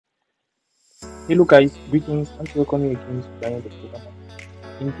Hello guys, greetings and welcome you again to Giant the Programmer.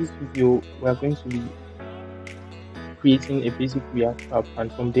 In this video, we are going to be creating a basic React app,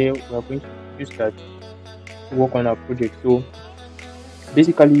 and from there we are going to use that to work on our project. So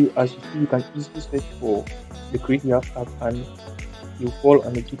basically, as you see, you can easily search for the Create React app and you fall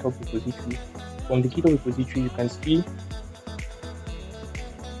on the Github repository. From the Github repository, you can see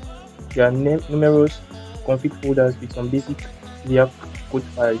there are numerous config folders with some basic React code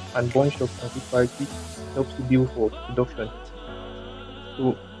files and bunch of config files which helps you build for production.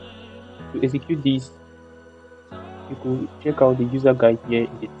 So to execute this, you could check out the user guide here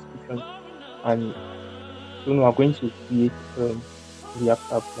in the description, and so now we're going to create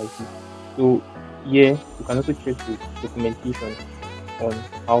React app like this. So here you can also check the documentation on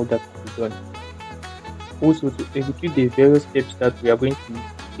how that is done. Also, to execute the various steps that we are going to be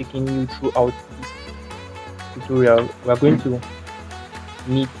taking you throughout this tutorial, we are going to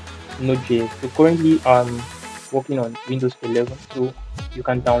need NodeJS. So currently I'm working on Windows 11, so you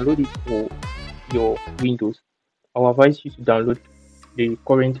can download it for your Windows. I will advise you to download the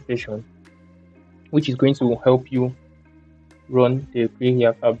current version, which is going to help you run the Create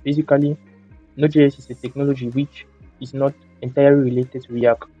React app. Basically, NodeJS is a technology which is not entirely related to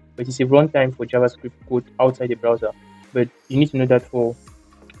React, but it's a runtime for JavaScript code outside the browser. But you need to know that for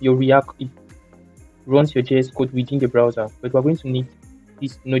your React, it runs your JS code within the browser. But we're going to need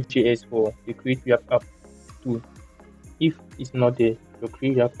this NodeJS for the Create React app tool. If it's not there, your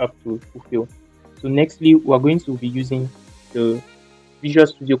Create React app tool will fail. So nextly, we are going to be using the Visual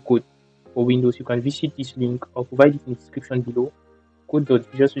Studio Code for Windows. You can visit this link. I'll provide it in the description below,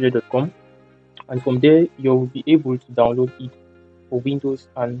 code.visualstudio.com, and from there you will be able to download it for Windows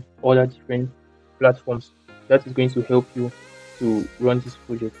and other different platforms. That is going to help you to run this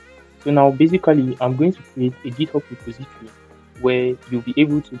project. So now basically I'm going to create a GitHub repository where you'll be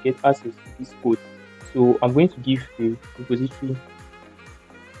able to get access to this code. So I'm going to give the repository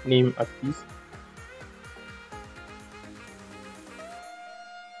name as this.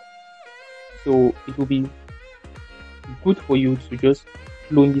 So it will be good for you to just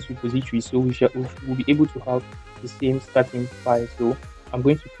clone this repository, so we'll be able to have the same starting file. So I'm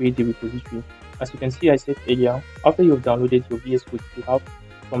going to create the repository. As you can see, I said earlier, after you have downloaded your VS Code, you have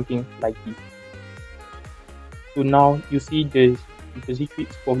something like this. So now you see the repository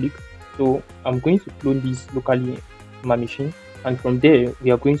is public. So I'm going to clone this locally to my machine, and from there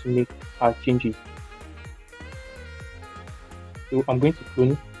we are going to make our changes. So I'm going to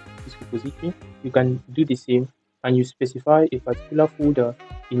clone this repository. You can do the same, and you specify a particular folder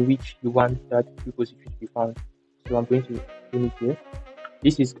in which you want that repository to be found. So I'm going to clone it here.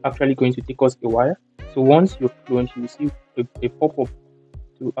 This is actually going to take us a while. So once you're cloned, you will see a pop-up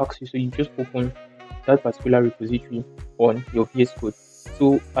to ask you. So you just open that particular repository on your VS Code.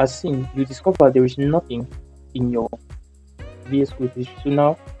 So as seen, you discover there is nothing in your VS Code repository. So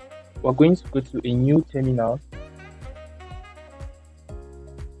now we're going to go to a new terminal.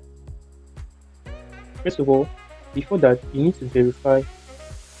 First of all, before that, you need to verify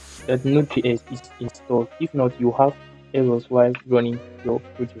that Node.js is installed. If not, you have errors while running your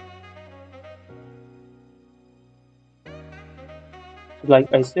project. So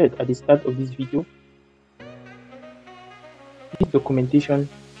like I said at the start of this video, this documentation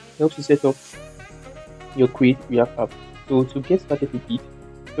helps you set up your Create React app. So to get started with it,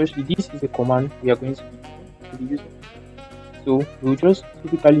 firstly, this is a command we are going to be using. So we'll just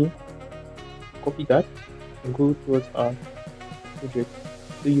typically copy that and go towards our project.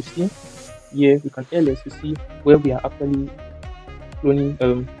 So you see here we can ls to see where we are actually cloning,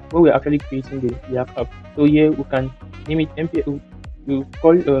 where we are actually creating the React app. So here we can name it npx. We'll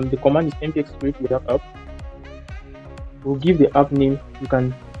call the command is npx create React app. We'll give the app name. You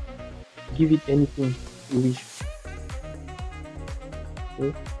can give it anything you wish.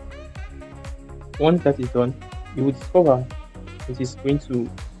 So once that is done, you will discover it is going to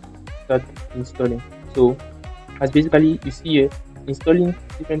start installing. So as basically you see here, installing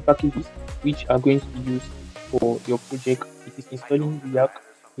different packages which are going to be used for your project. It is installing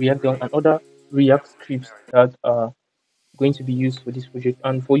React and other React scripts that are going to be used for this project.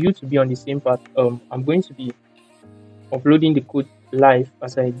 And for you to be on the same path, I'm going to be uploading the code live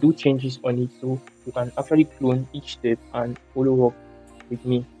as I do changes on it, so you can actually clone each step and follow up with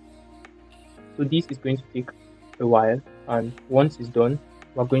me. So this is going to take a while, and once it's done,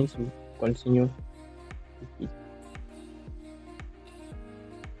 we're going to continue with it.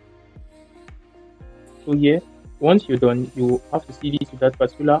 So here, once you're done, you have to see this to that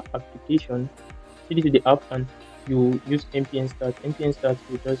particular application, see this to the app, and you use npm start. Npm start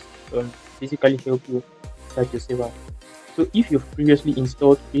will just basically help you start your server. So if you've previously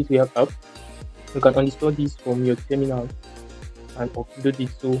installed Create React app, You can uninstall this from your terminal and upload it.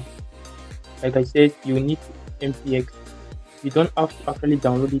 So like I said, you need MPX. You don't have to actually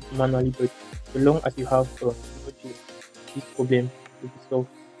download it manually, but so long as you have Node.js, this problem will be solved.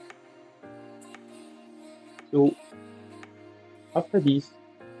 So after this,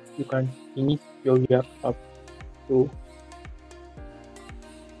 you can init your React app. So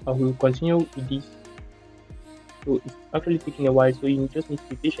I will continue with this. So it's actually taking a while, so you just need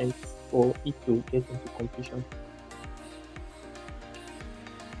to be patient for it to get into completion.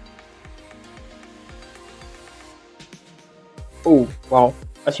 Oh wow,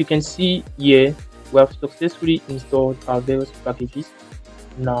 as you can see here, we have successfully installed our various packages.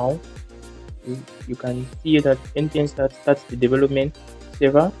 Now you can see that npm start starts the development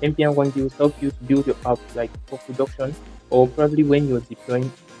server. npm one will help you to build your app like for production, or probably when you're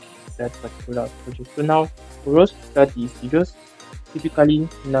deploying that particular project. So now for us to start this, you just typically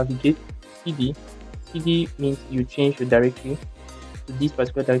navigate cd. Cd means you change your directory to this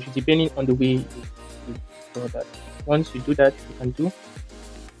particular directory depending on the way you store that. Once you do that, you can do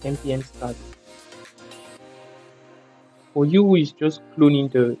npm start. For you who is just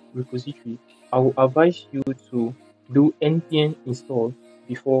cloning the repository, I will advise you to do npm install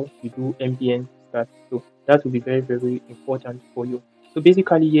before you do npm start. So that will be very, very important for you. So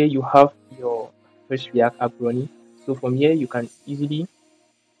basically here you have your first React app running. So from here you can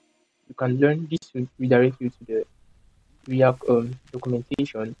learn this will redirect you to the React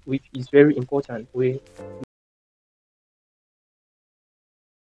documentation, which is very important, where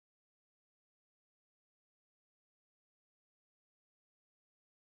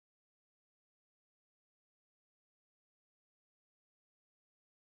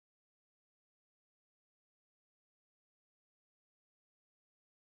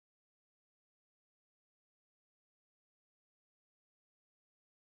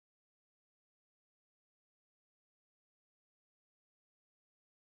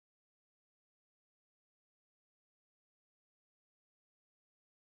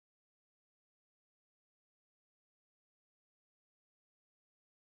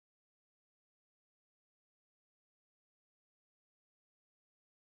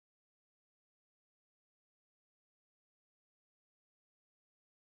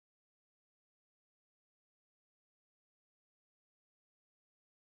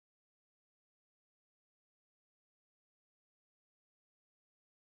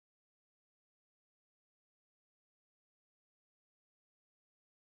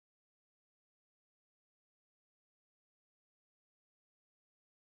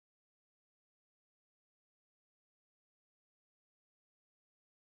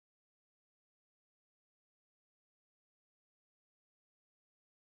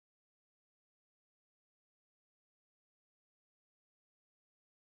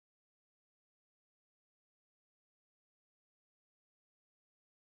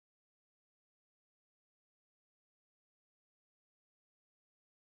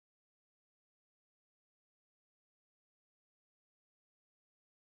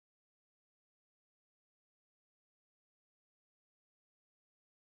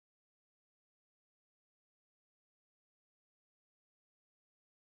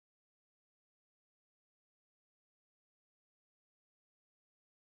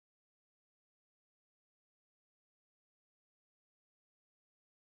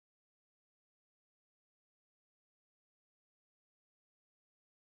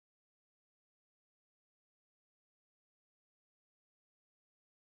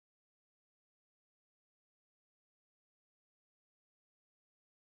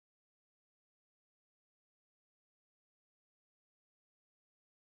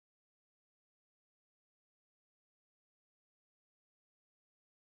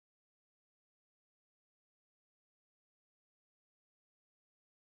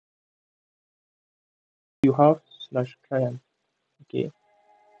you have slash client. Okay,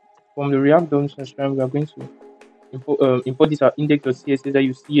 from the React DOM slash client, we are going to import this our index.css that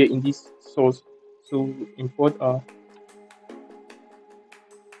you see here in this source. So import our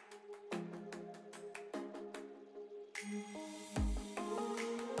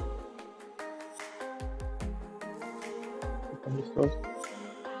from the source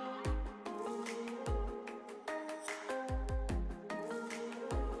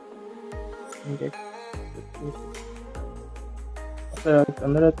index. After that,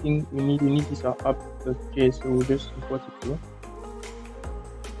 another thing we need is our app.js, so we'll just import it too.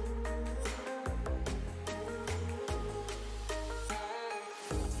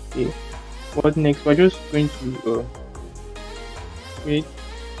 Okay, what next? We're just going to create.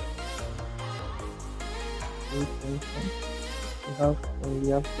 We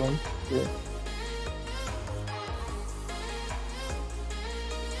have done here.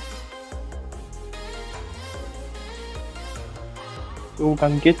 So we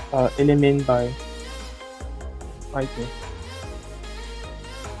can get our element by item,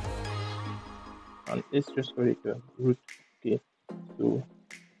 and let's just call it root. Okay, so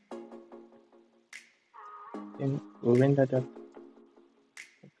then we'll render that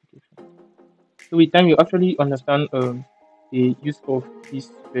application. So with time, you actually understand the use of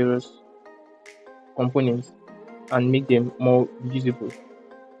these various components and make them more usable.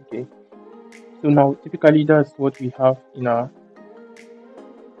 Okay, so now typically that's what we have in our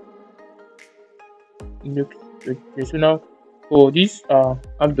index. Okay, so now for this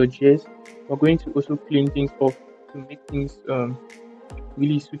app.js, we're going to also clean things up to make things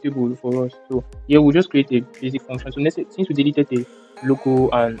really suitable for us. So here we'll just create a basic function. So let's say, since we deleted the logo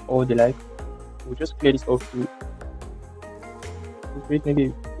and all the like, we'll just clear this off to create maybe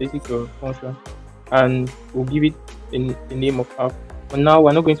a basic function, and we'll give it the name of app. But now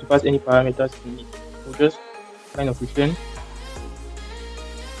we're not going to pass any parameters in it. We'll just kind of return.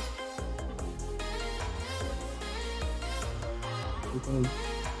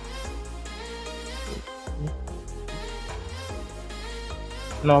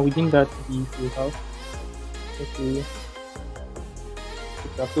 Now within that we have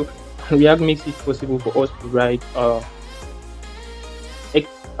so React makes it possible for us to write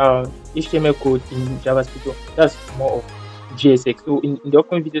HTML code in JavaScript. So that's more of JSX. So in the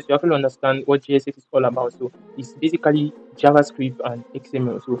upcoming videos, you actually understand what JSX is all about. So it's basically JavaScript and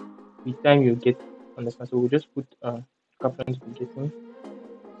XML. So with time you get understand. So we'll just put captions to getting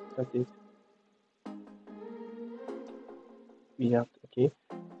started. React. Okay.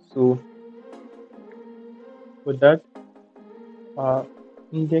 So for that,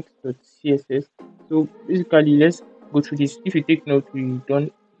 index.css. So basically, let's go through this. If you take note, we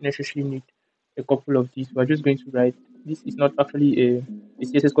don't necessarily need a couple of these. We're just going to write. This is not actually a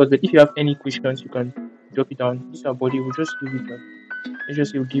CSS course, but if you have any questions, you can drop it down. This is our body. We'll just give it. Let's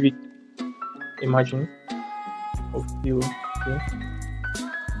just say we'll give it a margin of 0. Okay.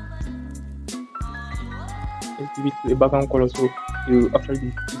 Let's give it to a background color, so it will actually be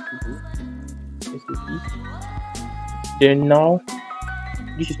visible. Let's do this. Then now,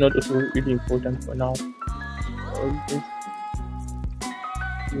 this is not also really important for now. Just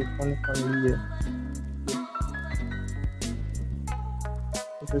fun family here.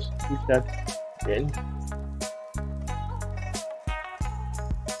 Just do that. Then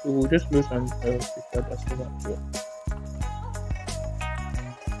so we'll just close and start as well here.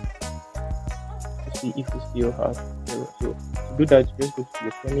 To see if we still have error. So to do that, just go to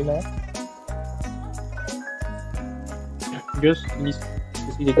your terminal. Just list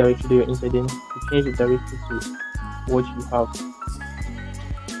to see the directory you're inside, then to change the directory to what you have.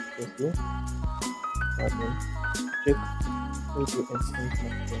 Okay. And then check into instance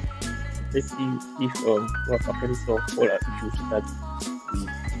function. Let's see if we have actually solved all our issues that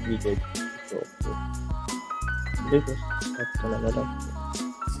we needed to solve. So let's just start on another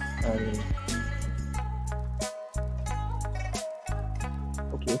and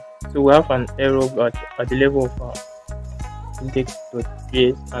okay. So we have an error at the level of our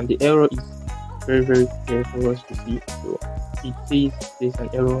index.js, and the error is very clear for us to see. So it says there's an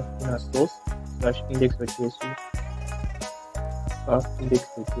error in our source /index.js. So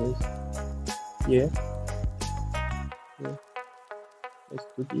index.js here. Okay. Let's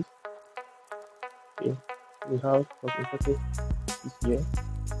do this. Okay, we have imported this here.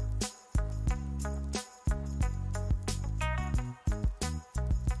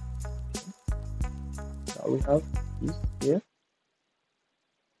 Now we have this here.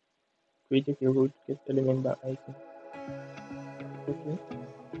 Create a root, get element by item. Okay.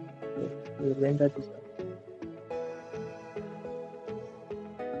 We'll render this out.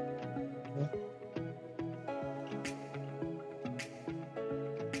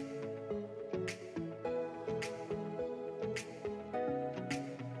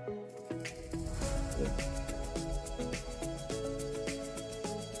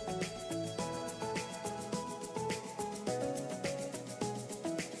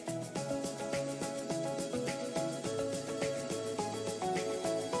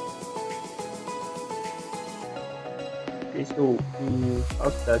 Okay, so we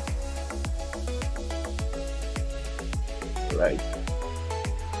have that right.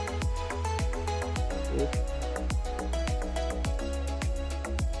 So,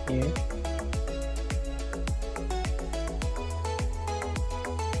 yeah.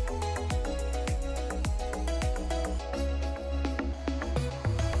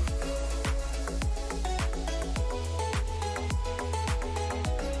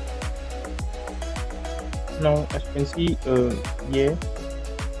 Now, as you can see here,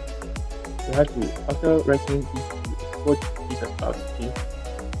 we had to, after writing this, export this us start. Okay.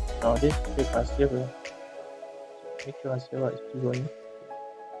 Now let's check our server. Make sure our server is still running.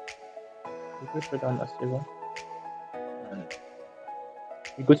 We go shut down our server and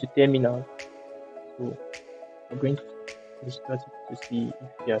we go to terminal. So we're going to restart it to see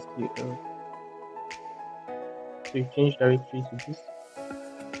if they are still error. So you change directory to this.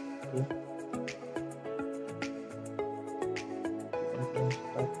 Okay. And then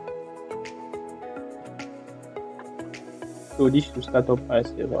start. So this should start up our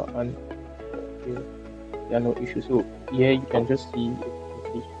server and okay, there are no issues. So here you can just see a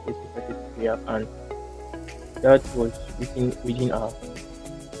message here, and that was within our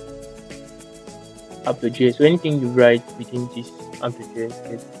app.js. So anything you write within this app.js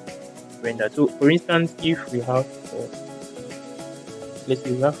gets rendered. So for instance, if we have let's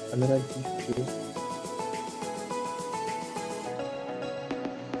say we have another div here.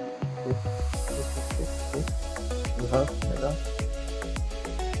 We have another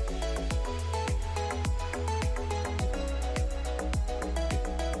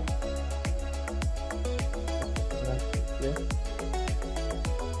here.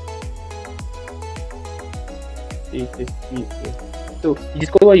 So you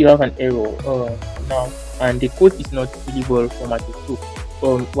discover you have an error now, and the code is not really well formatted.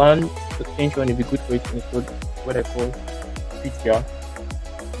 So one extension will be good for it to install what I call PTR.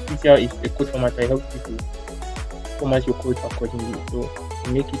 PTR is a code formatter. It helps you to format your code accordingly, so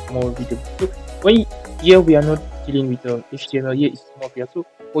to make it more readable. So when here we are not dealing with HTML, here is more clear. So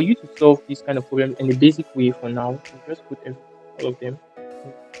for you to solve this kind of problem in a basic way for now, you just put all of them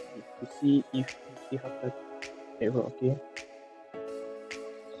to see if you still have that error. Okay.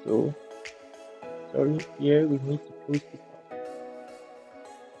 So sorry, here we need to close this out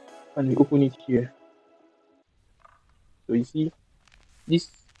and we open it here. So you see this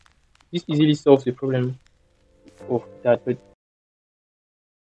easily solves the problem of that, but